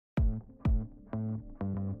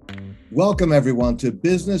Welcome, everyone, to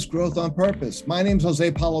Business Growth on Purpose. My name is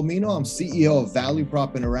Jose Palomino. I'm CEO of Value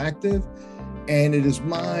Prop Interactive, and it is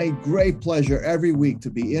my great pleasure every week to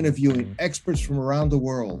be interviewing experts from around the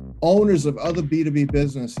world, owners of other B2B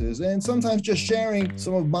businesses, and sometimes just sharing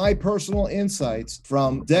some of my personal insights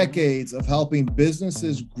from decades of helping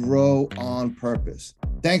businesses grow on purpose.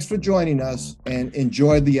 Thanks for joining us and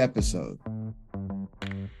enjoy the episode.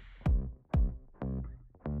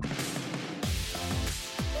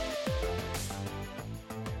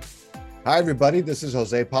 Hi, everybody. This is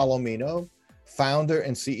Jose Palomino, founder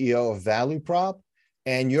and CEO of Value Prop,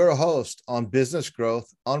 and your host on Business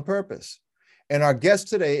Growth on Purpose. And our guest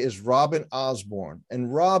today is Robin Osborn.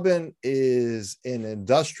 And Robin is an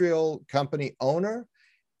industrial company owner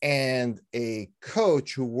and a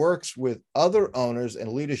coach who works with other owners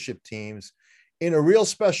and leadership teams in a real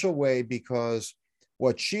special way, because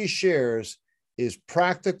what she shares is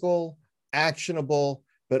practical, actionable,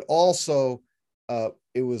 but also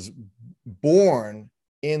it was born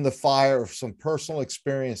in the fire of some personal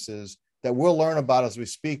experiences that we'll learn about as we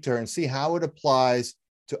speak to her and see how it applies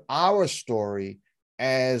to our story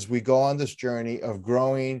as we go on this journey of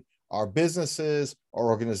growing our businesses, our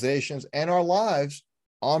organizations, and our lives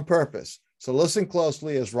on purpose. So listen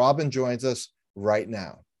closely as Robin joins us right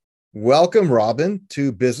now. Welcome, Robin,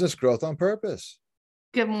 to Business Growth on Purpose.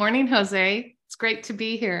 Good morning, Jose. It's great to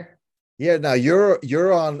be here. Yeah, now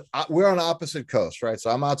we're on opposite coasts, right?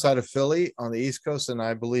 So I'm outside of Philly on the East Coast, and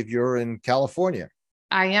I believe you're in California.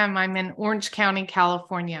 I am. I'm in Orange County,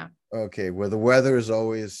 California. Okay, where the weather is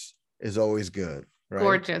always good, right?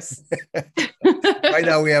 Gorgeous. Right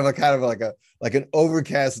now we have a kind of like an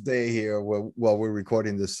overcast day here while we're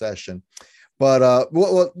recording this session. But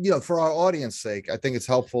for our audience sake, I think it's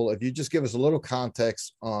helpful if you just give us a little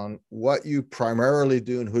context on what you primarily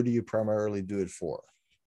do and who do you primarily do it for.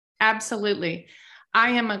 Absolutely.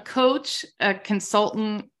 I am a coach, a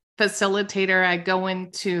consultant, facilitator. I go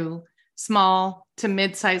into small to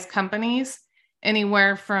mid-sized companies,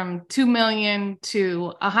 anywhere from 2 million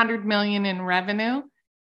to 100 million in revenue,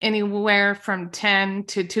 anywhere from 10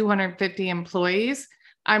 to 250 employees.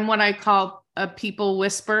 I'm what I call a people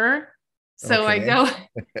whisperer. So okay.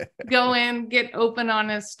 I go in, get open,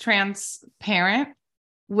 honest, transparent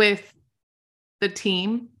with the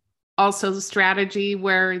team. Also the strategy,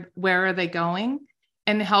 where are they going,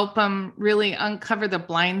 and help them really uncover the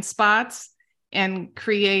blind spots and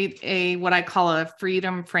create what I call a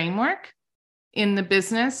freedom framework in the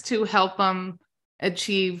business to help them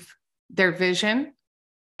achieve their vision.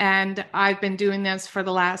 And I've been doing this for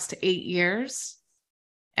the last 8 years.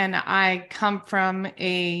 And I come from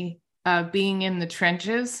being in the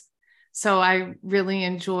trenches. So I really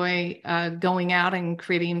enjoy going out and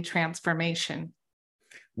creating transformation.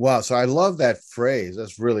 Wow. So I love that phrase.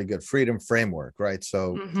 That's really good. Freedom framework, right?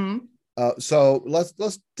 So, so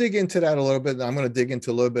let's dig into that a little bit. I'm going to dig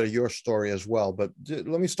into a little bit of your story as well, but let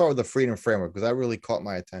me start with the freedom framework, because that really caught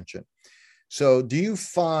my attention. So do you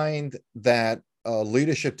find that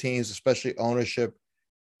leadership teams, especially ownership,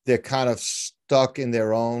 they're kind of stuck in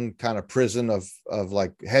their own kind of prison of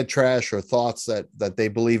like head trash or thoughts that they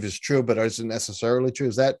believe is true, but isn't necessarily true?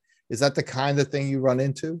 Is that the kind of thing you run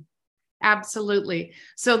into? Absolutely.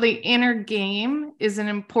 So the inner game is an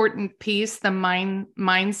important piece, the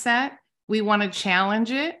mindset. We want to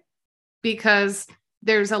challenge it because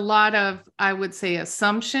there's a lot of, I would say,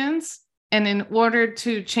 assumptions. And in order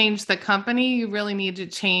to change the company, you really need to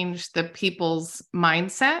change the people's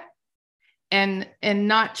mindset and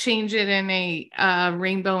not change it in a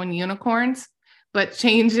rainbow and unicorns, but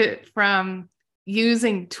change it from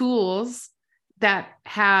using tools that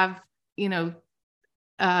have,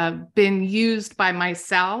 been used by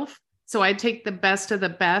myself. So I take the best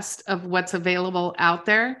of what's available out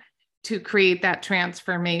there to create that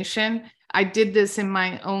transformation. I did this in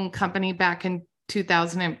my own company back in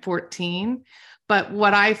 2014. But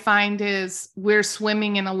what I find is we're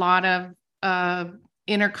swimming in a lot of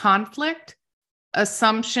inner conflict,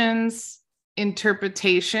 assumptions,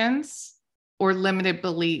 interpretations, or limited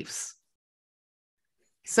beliefs.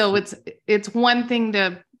 So it's one thing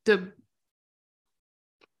to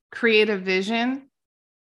create a vision,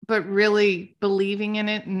 but really believing in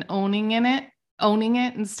it and owning it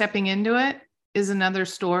and stepping into it is another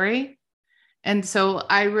story. And so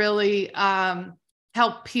I really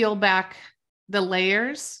help peel back the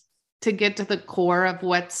layers to get to the core of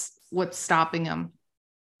what's stopping them.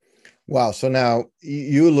 Wow. So now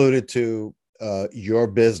you alluded to your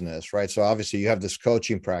business, right? So obviously you have this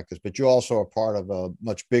coaching practice, but you also are part of a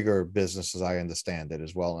much bigger business, as I understand it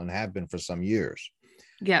as well, and have been for some years.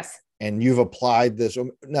 Yes. And you've applied this.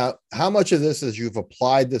 Now, how much of this is you've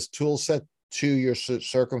applied this tool set to your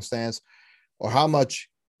circumstance, or how much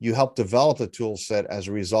you helped develop the tool set as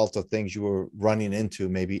a result of things you were running into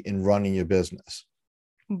maybe in running your business?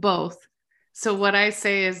 Both. So what I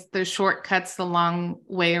say is the shortcut's the long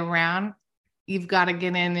way around. You've got to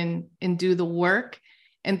get in and do the work.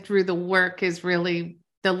 And through the work is really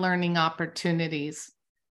the learning opportunities.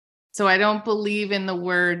 So I don't believe in the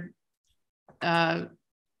word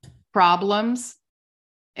problems.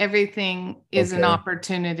 Everything is an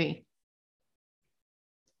opportunity.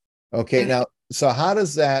 Okay. Now, so how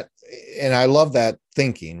does that, and I love that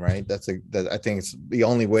thinking, right? That I think it's the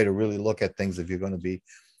only way to really look at things if you're going to be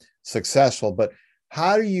successful. But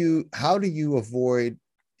how do you avoid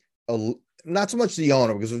not so much the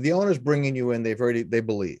owner, because if the owner's bringing you in, they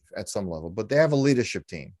believe at some level, but they have a leadership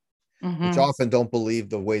team, which often don't believe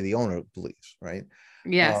the way the owner believes, right?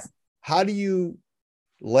 Yes. How do you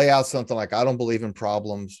lay out something like, I don't believe in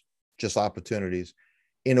problems, just opportunities,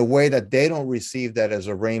 in a way that they don't receive that as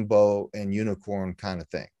a rainbow and unicorn kind of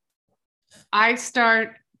thing? I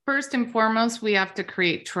start, first and foremost, we have to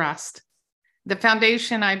create trust. The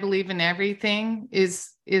foundation, I believe in everything,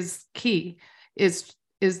 is key, is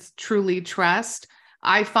truly trust.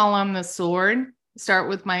 I fall on the sword, start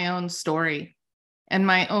with my own story. And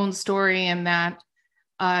my own story in that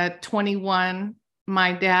 21,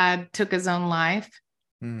 my dad took his own life.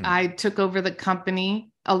 I took over the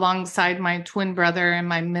company alongside my twin brother and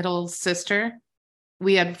my middle sister.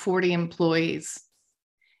 We had 40 employees.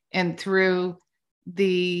 And through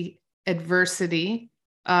the adversity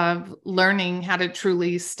of learning how to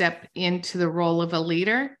truly step into the role of a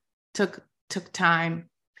leader, took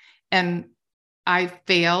time. And I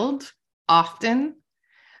failed often.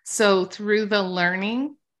 So through the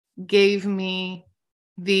learning gave me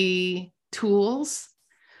the tools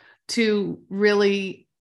to really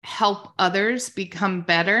help others become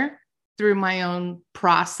better through my own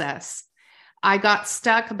process. I got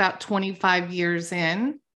stuck about 25 years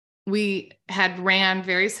in. We had ran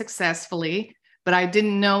very successfully, but I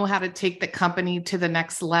didn't know how to take the company to the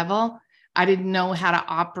next level. I didn't know how to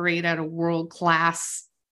operate at a world-class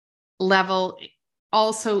level.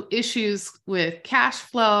 Also, issues with cash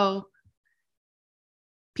flow,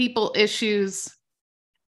 people issues.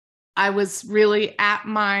 I was really at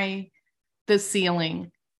the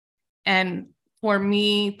ceiling. And for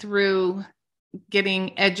me, through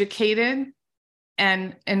getting educated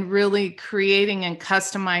and really creating and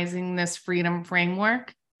customizing this freedom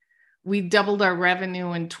framework, we doubled our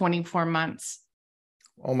revenue in 24 months.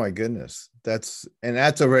 Oh my goodness. That's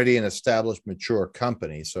already an established, mature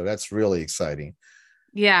company. So that's really exciting.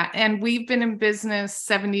 Yeah. And we've been in business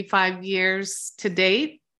 75 years to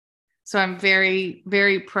date. So I'm very,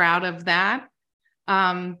 very proud of that.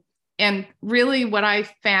 And really what I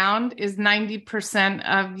found is 90%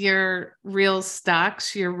 of your real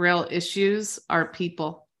stocks, your real issues are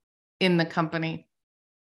people in the company.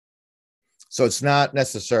 So it's not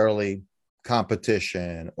necessarily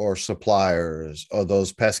competition or suppliers or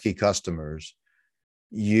those pesky customers.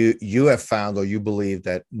 You have found, or you believe,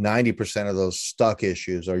 that 90% of those stuck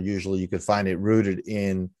issues are usually, you could find it rooted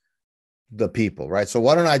in the people, right? So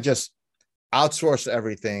why don't I just outsource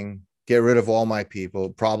everything, get rid of all my people,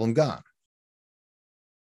 problem gone.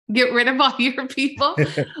 Get rid of all your people?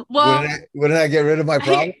 Well, wouldn't I get rid of my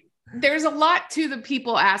problem? There's a lot to the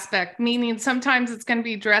people aspect, meaning sometimes it's going to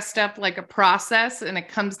be dressed up like a process and it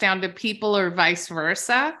comes down to people, or vice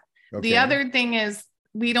versa. Okay. The other thing is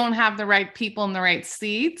we don't have the right people in the right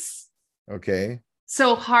seats. Okay.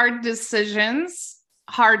 So hard decisions,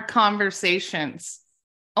 hard conversations.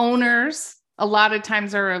 Owners a lot of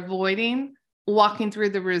times are avoiding walking through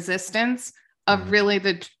the resistance of really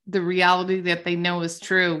the reality that they know is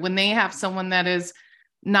true. When they have someone that is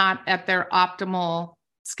not at their optimal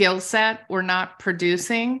skill set or not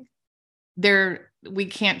producing, we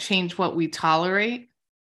can't change what we tolerate.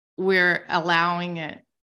 We're allowing it.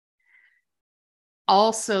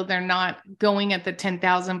 Also, they're not going at the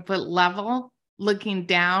 10,000 foot level, looking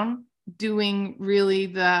down, doing really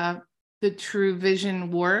the true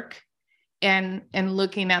vision work and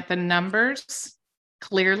looking at the numbers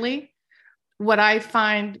clearly. What I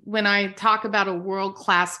find when I talk about a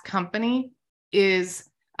world-class company is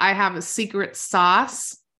I have a secret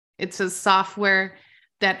sauce. It's a software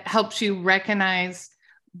that helps you recognize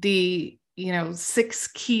the 6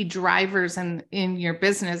 key drivers in your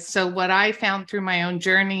business. So what I found through my own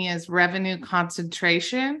journey is revenue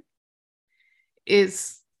concentration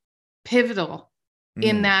is pivotal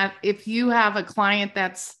in that if you have a client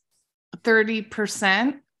that's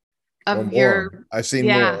 30% of your, I've seen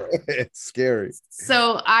more. It's scary.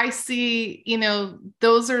 So I see,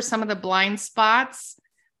 those are some of the blind spots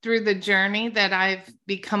through the journey that I've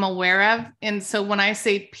become aware of. And so when I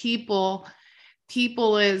say people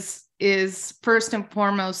is first and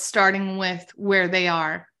foremost starting with where they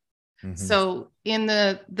are. Mm-hmm. So in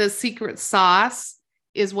the secret sauce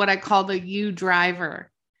is what I call the you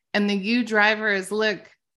driver. And the you driver is, look,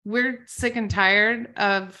 we're sick and tired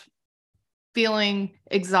of feeling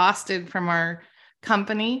exhausted from our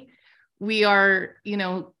company. We are,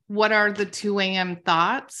 what are the 2 a.m.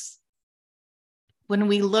 thoughts? When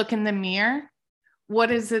we look in the mirror,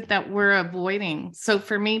 what is it that we're avoiding? So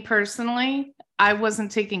for me personally, I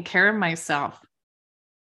wasn't taking care of myself.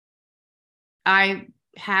 I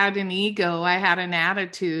had an ego. I had an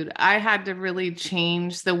attitude. I had to really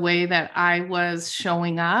change the way that I was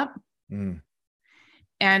showing up. Mm.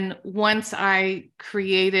 And once I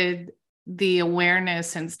created the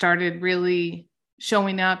awareness and started really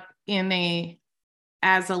showing up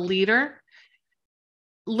as a leader,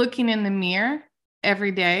 looking in the mirror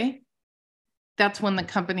every day, that's when the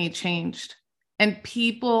company changed. And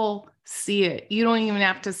people see it. You don't even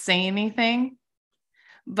have to say anything,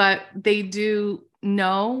 but they do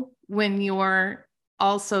know when you're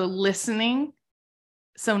also listening.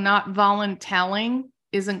 So not voluntelling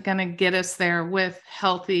isn't going to get us there with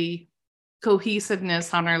healthy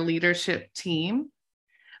cohesiveness on our leadership team.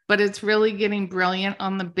 But it's really getting brilliant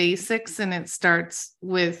on the basics, and it starts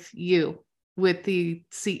with you, with the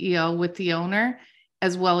CEO, with the owner,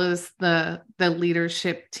 as well as the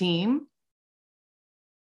leadership team.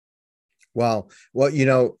 Wow. Well,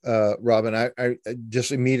 Robin, I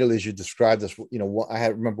just immediately as you described this, I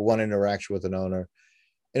remember one interaction with an owner,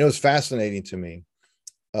 and it was fascinating to me.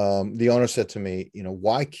 The owner said to me,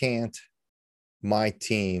 why can't my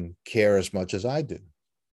team care as much as I do?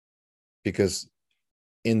 Because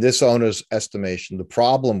in this owner's estimation,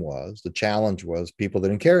 the challenge was people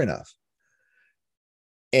didn't care enough.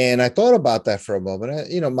 And I thought about that for a moment.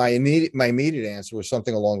 My immediate answer was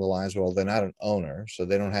something along the lines, well, they're not an owner, so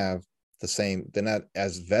they don't have they're not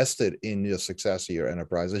as vested in the success of your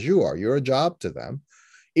enterprise as you are. You're a job to them.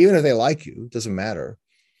 Even if they like you, it doesn't matter.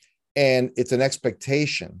 And it's an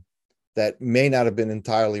expectation that may not have been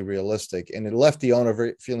entirely realistic. And it left the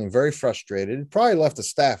owner feeling very frustrated. It probably left the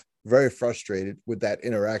staff very frustrated with that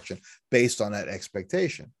interaction based on that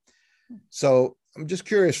expectation. So I'm just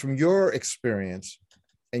curious, from your experience,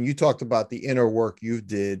 and you talked about the inner work you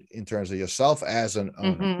did in terms of yourself as an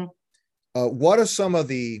owner. Mm-hmm. What are some of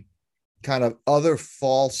the kind of other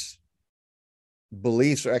false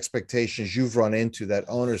beliefs or expectations you've run into that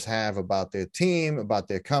owners have about their team, about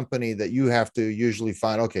their company, that you have to usually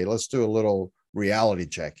find, okay, let's do a little reality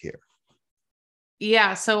check here?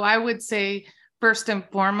 Yeah. So I would say, first and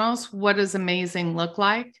foremost, what does amazing look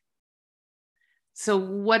like? So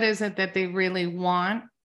what is it that they really want?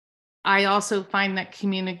 I also find that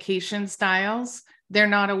communication styles, they're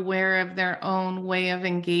not aware of their own way of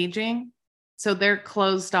engaging. So they're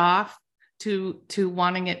closed off to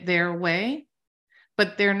wanting it their way,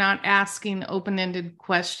 but they're not asking open-ended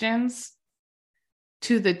questions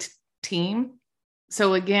to the team.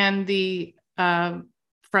 So again, the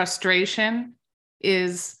frustration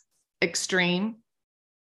is extreme.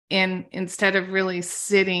 And instead of really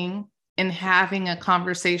sitting and having a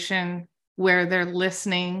conversation where they're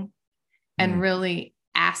listening and really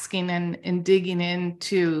asking and digging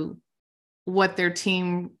into what their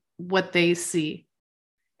team, what they see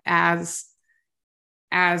as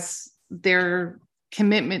their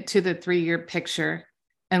commitment to the 3-year picture,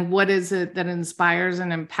 and what is it that inspires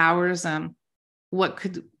and empowers them? What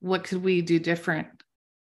could we do different?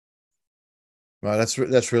 Well,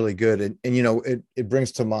 that's really good. And it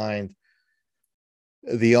brings to mind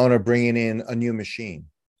the owner bringing in a new machine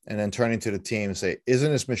and then turning to the team and say,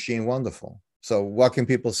 isn't this machine wonderful? So what can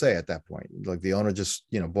people say at that point? Like, the owner just,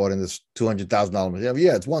 bought in this $200,000 machine.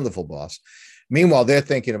 Yeah, it's wonderful, boss. Meanwhile, they're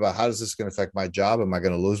thinking about, how is this going to affect my job? Am I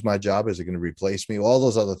going to lose my job? Is it going to replace me? All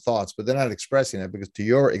those other thoughts, but they're not expressing that, because to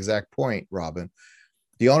your exact point, Robin,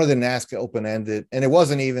 the owner didn't ask open-ended, and it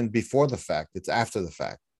wasn't even before the fact, it's after the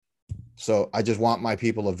fact. So I just want my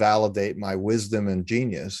people to validate my wisdom and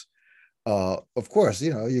genius. Of course,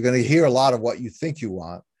 you're going to hear a lot of what you think you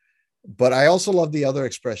want, but I also love the other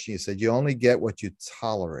expression you said, you only get what you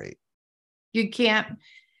tolerate. We can't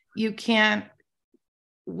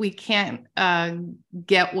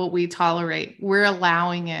get what we tolerate. We're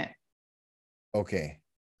allowing it. Okay.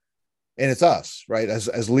 And it's us, right?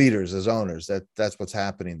 As leaders, as owners, that's what's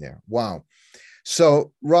happening there. Wow.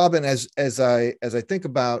 So Robin, as I think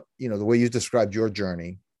about, the way you described your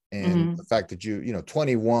journey, and the fact that you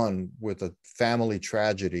 21 with a family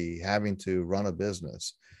tragedy, having to run a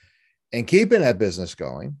business and keeping that business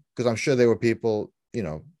going, because I'm sure there were people,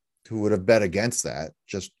 who would have bet against that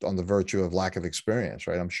just on the virtue of lack of experience,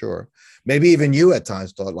 right? I'm sure. Maybe even you at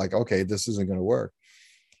times thought like, okay, this isn't going to work.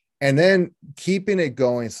 And then keeping it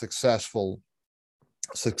going successfully,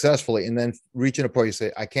 and then reaching a point you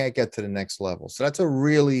say, I can't get to the next level. So that's a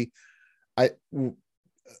really, a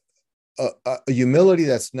humility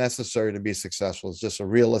that's necessary to be successful. Is just a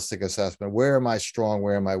realistic assessment. Where am I strong?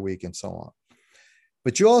 Where am I weak? And so on.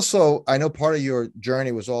 But you also, I know part of your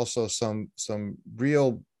journey was also some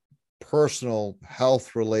real personal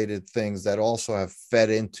health related things that also have fed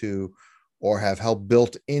into or have helped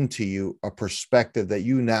built into you a perspective that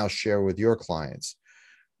you now share with your clients.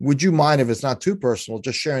 Would you mind, if it's not too personal,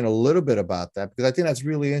 just sharing a little bit about that? Because I think that's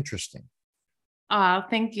really interesting.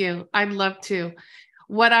 Thank you. I'd love to.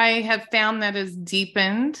 What I have found that has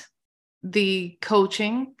deepened the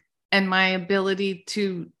coaching and my ability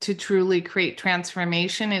to truly create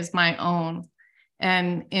transformation is my own.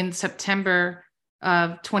 And in September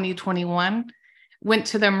of 2021, went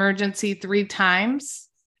to the emergency 3 times.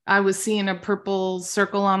 I was seeing a purple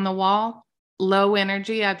circle on the wall, low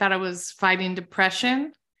energy. I thought I was fighting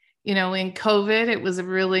depression. You know, in COVID, it was a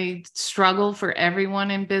really struggle for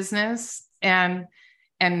everyone in business and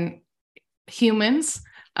humans.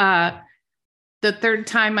 The 3rd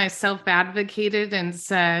time I self-advocated and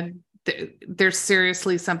said, there's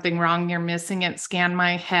seriously something wrong. You're missing it. Scanned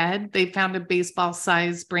my head. They found a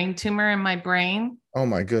baseball-sized brain tumor in my brain. Oh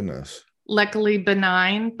my goodness. Luckily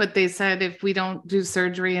benign, but they said if we don't do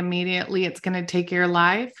surgery immediately, it's going to take your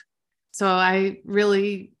life. So I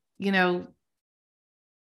really,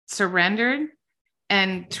 surrendered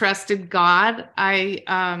and trusted God.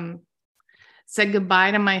 I said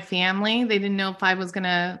goodbye to my family. They didn't know if I was going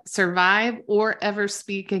to survive or ever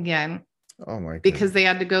speak again. Oh my goodness. Because they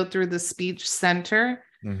had to go through the speech center.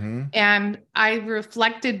 Mm-hmm. And I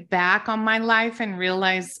reflected back on my life and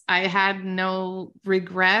realized I had no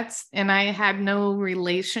regrets and I had no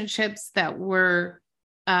relationships that were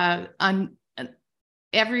on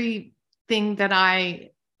everything that I,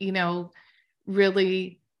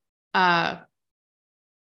 really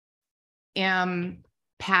am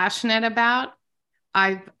passionate about.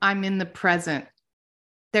 I'm in the present.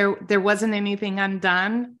 There wasn't anything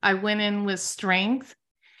undone. I went in with strength,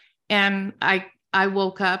 and I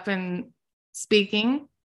woke up and speaking,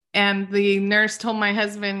 and the nurse told my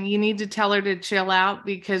husband, you need to tell her to chill out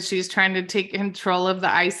because she's trying to take control of the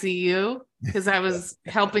ICU, because I was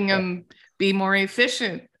helping him be more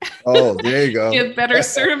efficient. Oh, there you go. Give better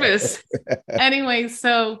service. Anyway,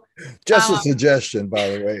 so just a suggestion, by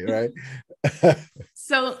the way, right?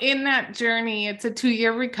 So in that journey, it's a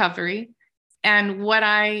 2-year recovery. And what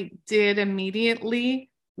I did immediately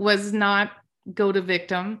was not go to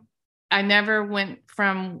victim. I never went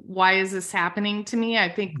from, why is this happening to me? I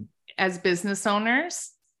think as business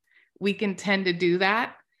owners, we can tend to do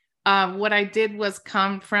that. What I did was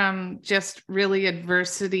come from just really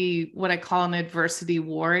adversity, what I call an adversity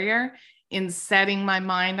warrior, in setting my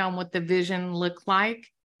mind on what the vision looked like.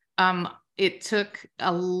 It took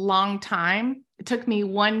a long time. It took me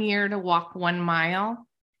 1 year to walk 1 mile.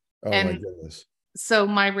 Oh my goodness. So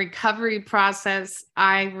my recovery process,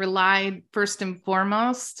 I relied first and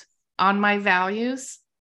foremost on my values.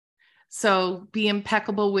 So be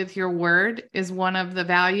impeccable with your word is one of the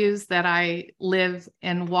values that I live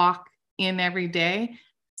and walk in every day.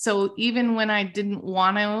 So even when I didn't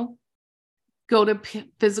want to go to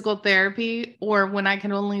physical therapy, or when I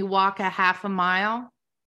could only walk a half a mile,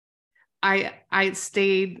 I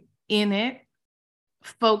stayed in it,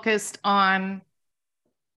 focused on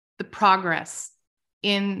the progress,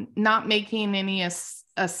 in not making any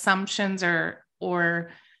assumptions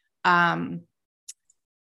or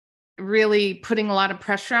really putting a lot of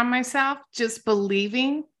pressure on myself, just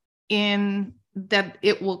believing in that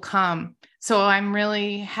it will come. So I'm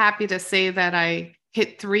really happy to say that I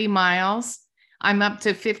hit 3 miles. I'm up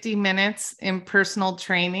to 50 minutes in personal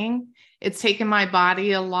training. It's taken my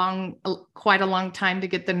body quite a long time to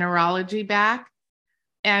get the neurology back.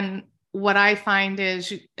 And what I find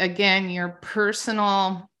is, again, your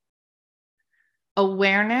personal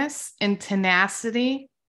awareness and tenacity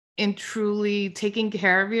in truly taking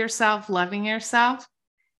care of yourself, loving yourself,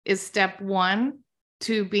 is step 1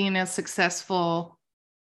 to being a successful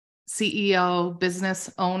CEO,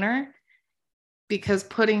 business owner, because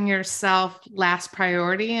putting yourself last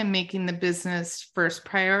priority and making the business first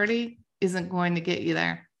priority isn't going to get you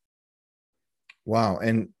there. Wow.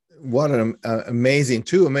 And what an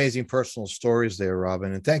two amazing personal stories there,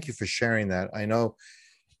 Robin. And thank you for sharing that. I know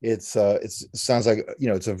it sounds like,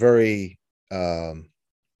 it's a very,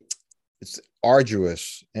 it's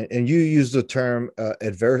arduous. And you use the term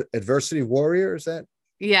adversity warrior. Is that?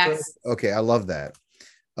 Yes. Okay. I love that.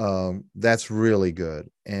 That's really good.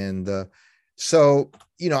 And so,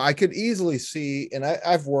 I could easily see, and I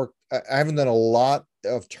haven't done a lot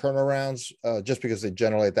of turnarounds just because they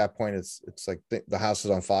generally at that point it's like the house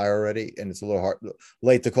is on fire already, and it's a little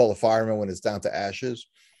late to call the fireman when it's down to ashes.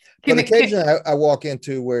 But occasionally I walk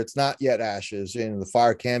into where it's not yet ashes and the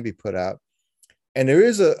fire can be put out. And there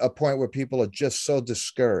is a point where people are just so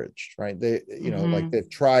discouraged, right? They, like they've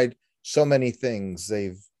tried so many things,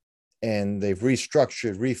 they've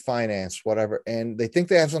restructured, refinanced, whatever, and they think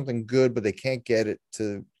they have something good, but they can't get it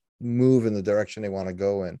to move in the direction they want to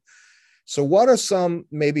go in. So what are some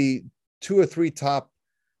maybe 2 or 3 top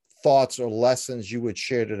thoughts or lessons you would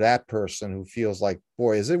share to that person who feels like,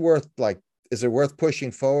 boy, is it worth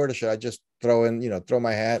pushing forward, or should I just throw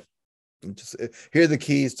my hat and just here are the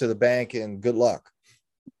keys to the bank and good luck?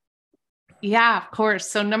 Yeah, of course.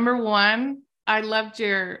 So number one, I loved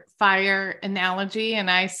your fire analogy,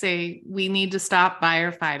 and I say we need to stop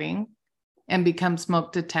firefighting and become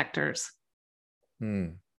smoke detectors.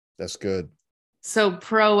 That's good. So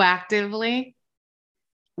proactively,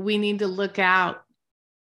 we need to look out.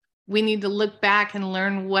 We need to look back and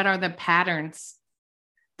learn what are the patterns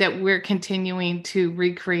that we're continuing to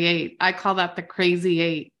recreate. I call that the crazy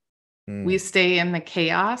 8. We stay in the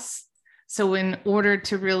chaos. So in order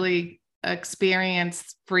to really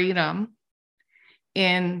experience freedom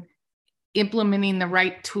in implementing the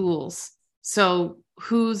right tools, so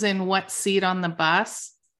who's in what seat on the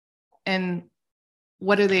bus and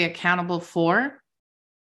what are they accountable for?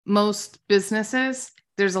 Most businesses,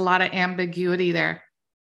 there's a lot of ambiguity there.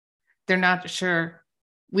 They're not sure.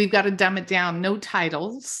 We've got to dumb it down. No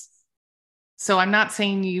titles. So I'm not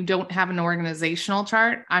saying you don't have an organizational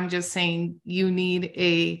chart. I'm just saying you need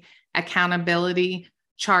a accountability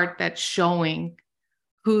chart that's showing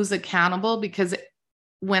who's accountable, because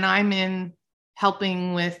when I'm in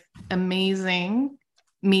helping with amazing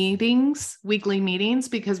meetings, weekly meetings,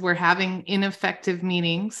 because we're having ineffective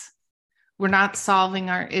meetings, we're not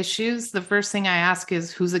solving our issues, the first thing I ask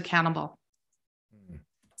is who's accountable?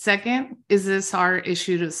 Second, is this our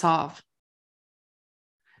issue to solve?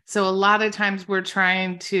 So a lot of times we're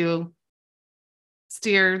trying to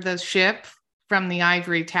steer the ship from the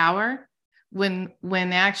ivory tower when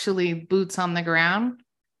actually boots on the ground,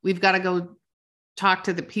 we've got to go talk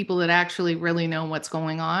to the people that actually really know what's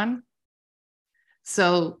going on.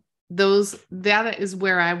 So that is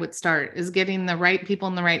where I would start, is getting the right people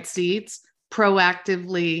in the right seats,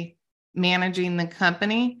 proactively managing the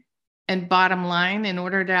company. And bottom line, in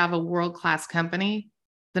order to have a world-class company,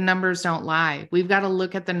 the numbers don't lie. We've got to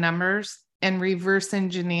look at the numbers and reverse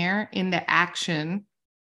engineer into action,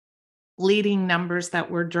 leading numbers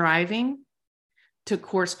that we're driving to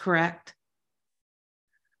course correct.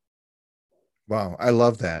 Wow, I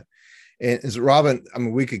love that. And as Robin, I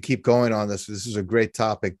mean, we could keep going on this. This is a great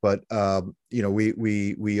topic, but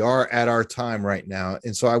we are at our time right now,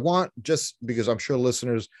 and so I want, just because I'm sure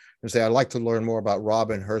listeners will say, I'd like to learn more about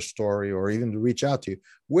Robin, her story, or even to reach out to you.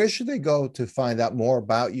 Where should they go to find out more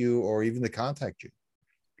about you, or even to contact you?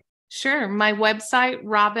 Sure, my website,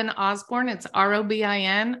 Robin Osborn. It's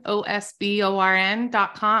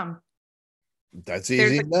ROBINOSBORN.com. That's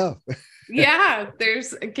easy enough. Yeah,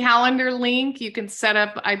 there's a calendar link. You can set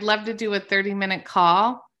up. I'd love to do a 30-minute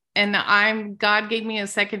call. And God gave me a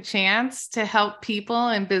second chance to help people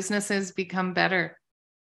and businesses become better.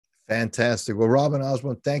 Fantastic. Well, Robin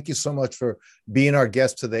Osborn, thank you so much for being our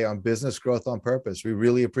guest today on Business Growth on Purpose. We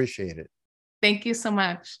really appreciate it. Thank you so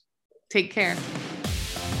much. Take care.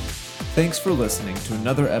 Thanks for listening to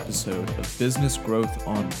another episode of Business Growth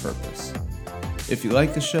on Purpose. If you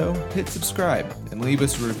like the show, hit subscribe and leave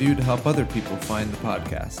us a review to help other people find the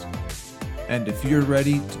podcast. And if you're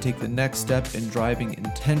ready to take the next step in driving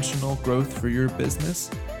intentional growth for your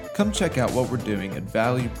business, come check out what we're doing at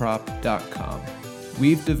valueprop.com.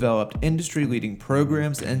 We've developed industry-leading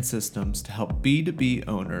programs and systems to help B2B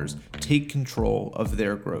owners take control of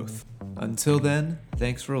their growth. Until then,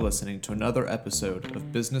 thanks for listening to another episode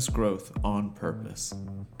of Business Growth on Purpose.